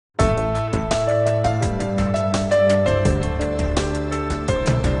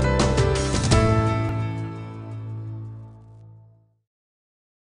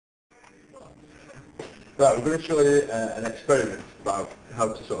Right, we're going to show you an experiment about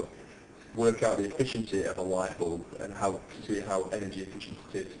how to sort of work out the efficiency of a light bulb and how to see how energy efficient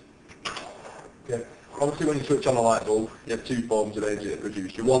it is. Okay. Obviously when you switch on a light bulb, you have two forms of energy that are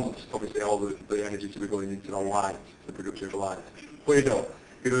produced. You want obviously all the energy to be going into the light, the production of the light. But you don't.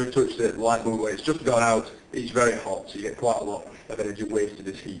 You're going to touch the light bulb where it's just gone out, it's very hot, so you get quite a lot of energy wasted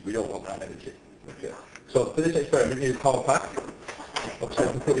as heat. We don't want that energy. Okay. So for this experiment you need a power pack. Obviously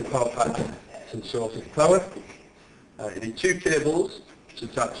you can put your power pack to the source of power. You need two cables to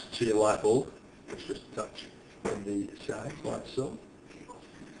attach to your light bulb, which just attach on the side like so.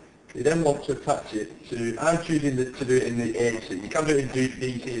 You then want to attach it to, I'm choosing to do it in the AC. You can do it in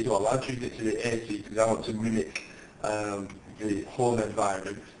DC as well. I'm choosing it to the AC because I want to mimic the home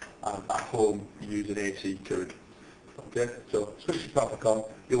environment, and at home you use an AC current. Okay, so switch your power pack on,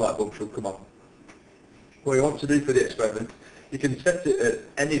 your light bulb should come on. What you want to do for the experiment, you can set it at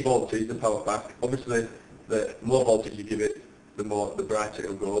any voltage, the power pack. Obviously the more voltage you give it, the brighter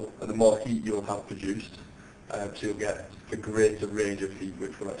it'll go, and the more heat you'll have produced. So you'll get a greater range of heat,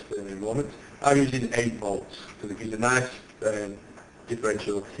 which we'll explain in a moment. I'm using 8 volts because it gives a nice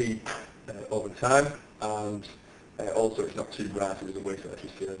differential of heat over time, and also it's not too bright, so it doesn't waste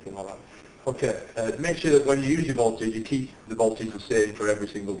electricity or anything like that. Okay, make sure that when you use your voltage, you keep the voltage the same for every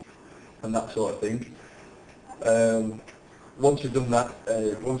single and that sort of thing. Once you've done that,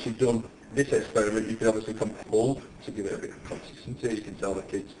 once you've done this experiment, you can obviously compare the bulb to give it a bit of consistency. You can tell the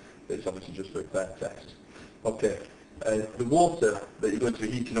kids that it's obviously just for a fair test. Okay, the water that you're going to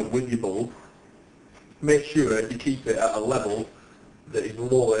be heating up with your bulb, make sure you keep it at a level that is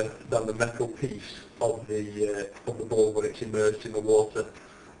lower than the metal piece of the bulb when it's immersed in the water.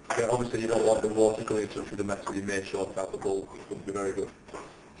 Okay, obviously you don't want the water going into the metal, you may short out the bulb, it wouldn't be very good.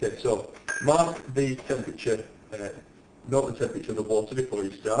 Okay, so mark the temperature, note the temperature of the water before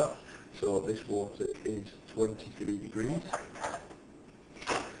you start. So this water is 23 degrees.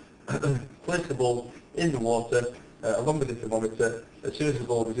 Place the bulb in the water along with the thermometer. As soon as the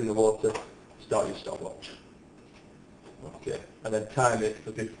bulb is in the water, start your stopwatch. Okay, and then time it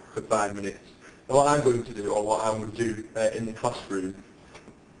for 5 minutes. And what I'm going to do, or what I'm going to do in the classroom,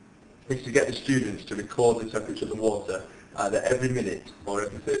 is to get the students to record the temperature of the water either every minute or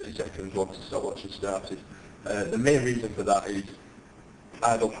every 30 seconds once the stopwatch has started. The main reason for that is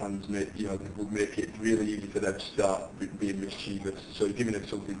idle hands will make it really easy for them to start being mischievous. So you're giving them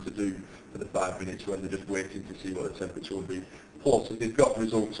something to do for the 5 minutes when they're just waiting to see what the temperature will be. Plus, if they've got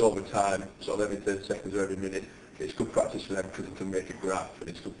results over time, sort of every 30 seconds or every minute, it's good practice for them because they can make a graph, and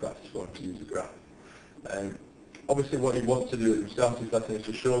it's good practice for them to use a graph. Obviously what you want to do at the start of this lesson is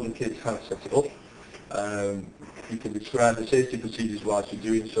to show the kids how to set it up. You can describe the safety procedures whilst you're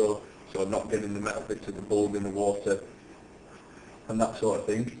doing so, so not getting the metal bits of the bulb in the water, and that sort of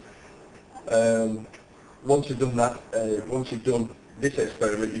thing. Once you've done that, once you've done this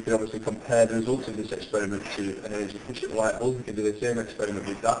experiment, you can obviously compare the results of this experiment to an energy efficient light bulb. You can do the same experiment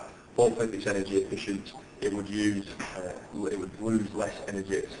with that. Hopefully if it's energy efficient, it would lose less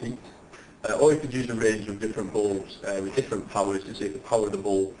energy at heat. Or you could use a range of different bulbs with different powers to see if the power of the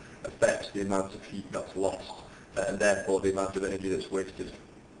bulb affects the amount of heat that's lost, and therefore the amount of energy that's wasted.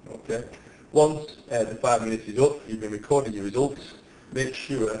 Okay. Once the 5 minutes is up, you've been recording your results. Make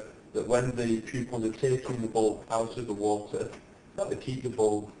sure that when the pupils are taking the bulb out of the water, that they keep the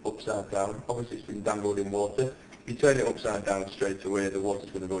bulb upside down. Obviously it's been dangled in water. If you turn it upside down straight away, the water's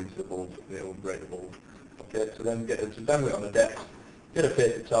going to go into the bulb and it will break the bulb. Okay, so then get them to dangle it on the deck, get a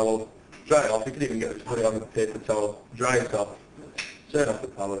paper towel, dry it off. You can even get them to put it on the paper towel, dry it off, turn off the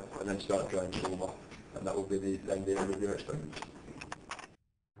power, and then start drying the bulb off. And that will be the end of your experiment.